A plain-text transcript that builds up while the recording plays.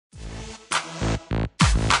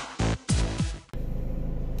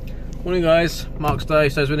Morning guys, Mark StoW,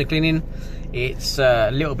 StoW's winter cleaning. It's a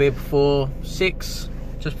little bit before 6,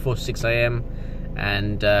 just before 6 AM,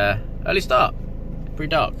 and early start, pretty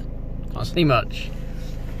dark, can't see much,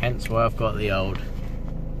 hence why I've got the old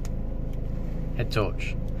head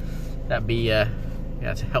torch. That'd be to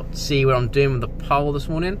help see what I'm doing with the pole this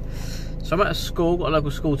morning. So I'm at a school, got a local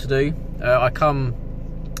school to do. I come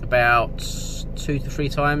about 2 to 3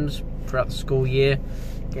 times throughout the school year,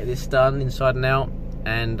 get this done inside and out.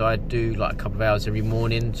 And I do like a couple of hours every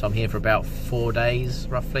morning, so I'm here for about 4 days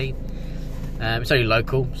roughly. It's only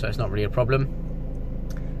local, so it's not really a problem.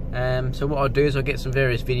 So what I'll do is I'll get some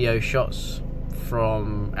various video shots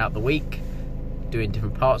from out the week, doing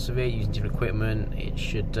different parts of it, using different equipment. It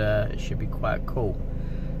should be quite cool.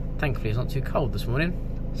 Thankfully it's not too cold this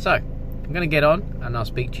morning. So I'm going to get on and I'll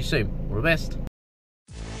speak to you soon. All the best.